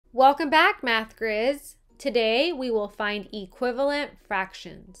Welcome back, Math Grizz. Today we will find equivalent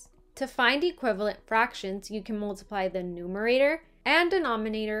fractions. To find equivalent fractions, you can multiply the numerator and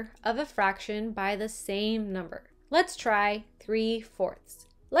denominator of a fraction by the same number. Let's try 3/4.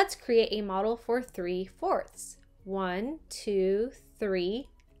 Let's create a model for 3/4. 1, 2, 3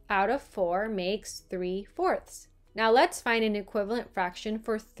 out of 4 makes 3/4. Now let's find an equivalent fraction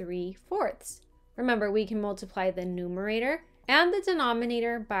for 3/4. Remember, we can multiply the numerator and the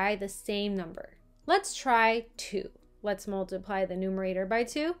denominator by the same number. Let's try 2. Let's multiply the numerator by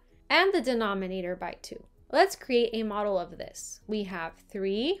 2 and the denominator by 2. Let's create a model of this. We have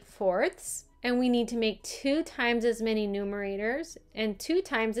 3/4 and we need to make 2 times as many numerators and 2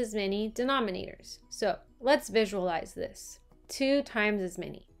 times as many denominators. So let's visualize this. 2 times as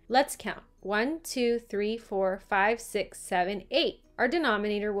many. Let's count. 1, 2, 3, 4, 5, 6, 7, 8. Our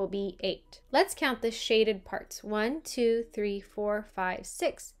denominator will be 8. Let's count the shaded parts. 1, 2, 3, 4, 5,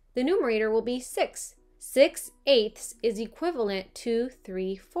 6. The numerator will be 6. 6/8 is equivalent to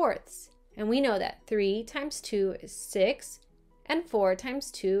 3/4. And we know that 3 times 2 is 6 and 4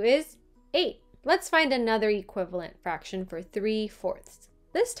 times 2 is 8. Let's find another equivalent fraction for 3/4.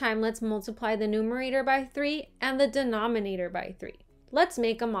 This time let's multiply the numerator by 3 and the denominator by 3. Let's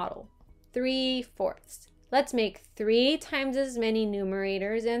make a model. 3/4. Let's make 3 times as many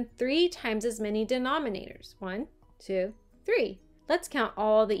numerators and 3 times as many denominators. 1, 2, 3. Let's count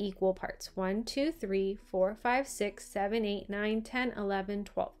all the equal parts. 1, 2, 3, 4, 5, 6, 7, 8, 9, 10, 11,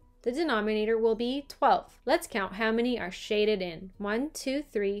 12. The denominator will be 12. Let's count how many are shaded in. 1, 2,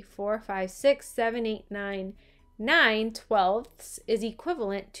 3, 4, 5, 6, 7, 8, 9. 9/12 is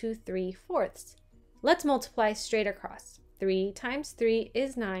equivalent to 3/4. Let's multiply straight across. 3 times 3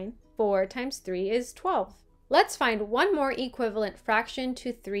 is 9. 4 times 3 is 12. Let's find one more equivalent fraction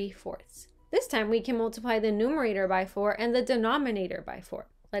to 3/4. This time we can multiply the numerator by 4 and the denominator by 4.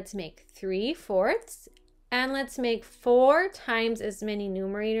 Let's make 3/4 and let's make 4 times as many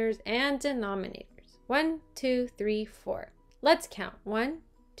numerators and denominators. 1, 2, 3, 4. Let's count. 1,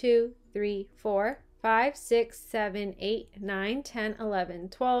 2, 3, 4, 5, 6, 7, 8, 9, 10, 11,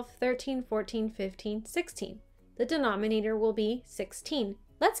 12, 13, 14, 15, 16. The denominator will be 16.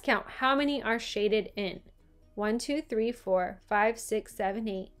 Let's count how many are shaded in. 1, 2, 3, 4, 5, 6, 7,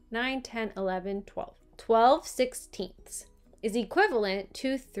 8, 9, 10, 11, 12. 12/16 is equivalent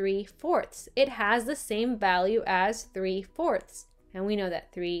to 3/4. It has the same value as 3/4. And we know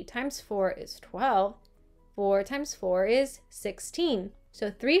that 3 times 4 is 12. 4 times 4 is 16. So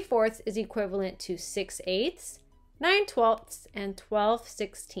 3/4 is equivalent to 6/8, 9/12, and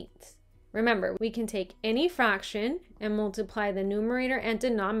 12/16. Remember, we can take any fraction and multiply the numerator and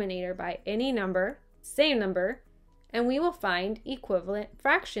denominator by any number, same number, and we will find equivalent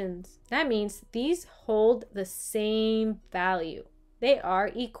fractions. That means these hold the same value. They are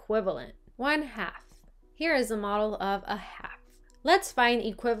equivalent. 1/2. Here is a model of a half. Let's find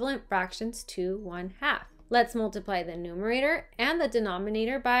equivalent fractions to 1/2. Let's multiply the numerator and the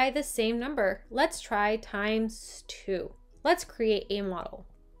denominator by the same number. Let's try times 2. Let's create a model.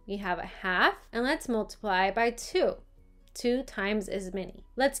 We have a half, and let's multiply by 2. 2 times as many.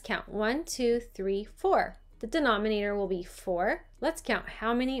 Let's count. 1, 2, 3, 4. The denominator will be 4. Let's count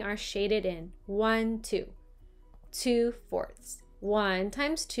how many are shaded in. 1, 2. 2/4. 1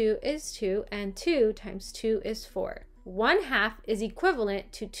 times 2 is 2, and 2 times 2 is 4. 1/2 is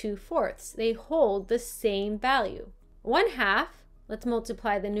equivalent to 2/4. They hold the same value. 1/2, let's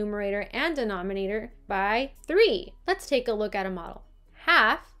multiply the numerator and denominator by 3. Let's take a look at a model.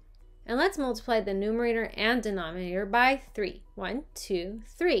 Half, and let's multiply the numerator and denominator by 3. 1, 2,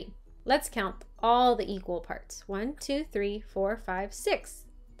 3. Let's count all the equal parts. 1, 2, 3, 4, 5, 6.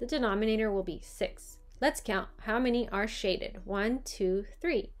 The denominator will be 6. Let's count how many are shaded. 1, 2,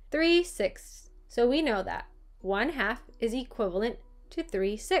 3. 3/6. So we know that 1/2 is equivalent to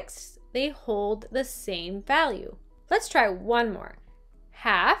 3/6. They hold the same value. Let's try one more.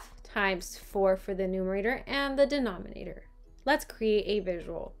 Half times 4 for the numerator and the denominator. Let's create a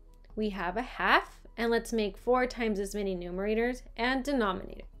visual. We have a half, and let's make 4 times as many numerators and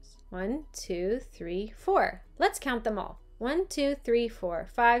denominators. 1, 2, 3, 4. Let's count them all. 1, 2, 3, 4,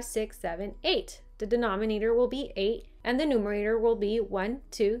 5, 6, 7, 8. The denominator will be 8, and the numerator will be 1,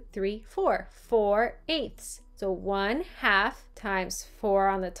 2, 3, 4. 4/8. So 1/2 times 4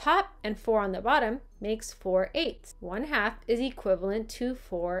 on the top and 4 on the bottom makes 4/8. 1/2 is equivalent to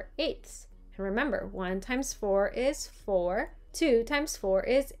 4/8. And remember, 1 times 4 is 4. 2 times 4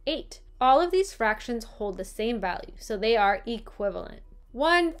 is 8. All of these fractions hold the same value, so they are equivalent.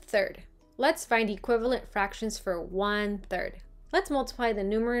 1/3. Let's find equivalent fractions for 1/3. Let's multiply the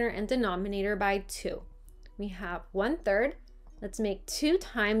numerator and denominator by 2. We have 1/3 Let's make 2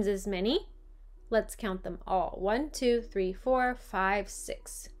 times as many. Let's count them all. 1, 2, 3, 4, 5,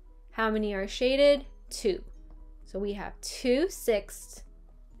 6. How many are shaded? 2. So we have 2/6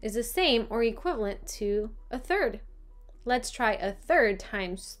 is the same or equivalent to a third. Let's try a third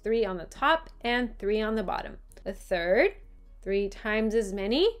times 3 on the top and 3 on the bottom. A third, 3 times as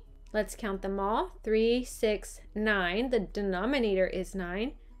many. Let's count them all. 3, 6, 9. The denominator is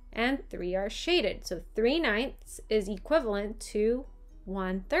 9 and 3 are shaded. So 3/9 is equivalent to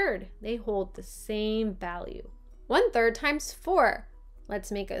 1/3. They hold the same value. 1/3 times 4.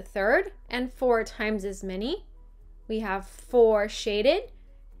 Let's make a third and 4 times as many. We have 4 shaded.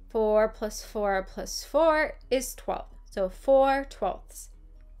 4 plus 4 plus 4 is 12. So 4/12.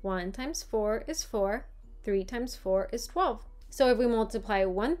 1 times 4 is 4. 3 times 4 is 12. So if we multiply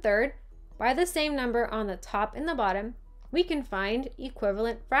 1/3 by the same number on the top and the bottom, we can find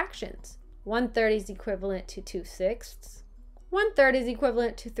equivalent fractions. 1/3 is equivalent to 2/6. 1/3 is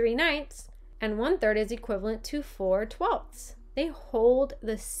equivalent to 3/9, and 1/3 is equivalent to 4/12. They hold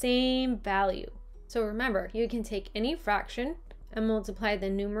the same value. So remember, you can take any fraction and multiply the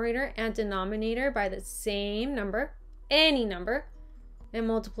numerator and denominator by the same number, any number, and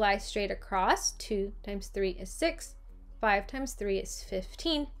multiply straight across. 2 times 3 is 6, 5 times 3 is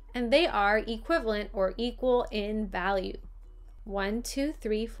 15, and they are equivalent or equal in value. 1, 2,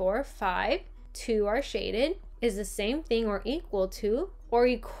 3, 4, 5, 2 are shaded, is the same thing or equal to or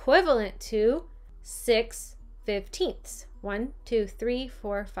equivalent to 6/15. 1, 2, 3,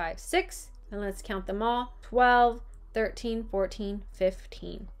 4, 5, 6, and let's count them all. 12, 13, 14,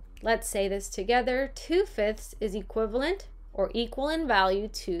 15. Let's say this together. 2/5 is equivalent or equal in value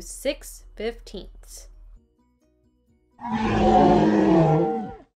to 6/15.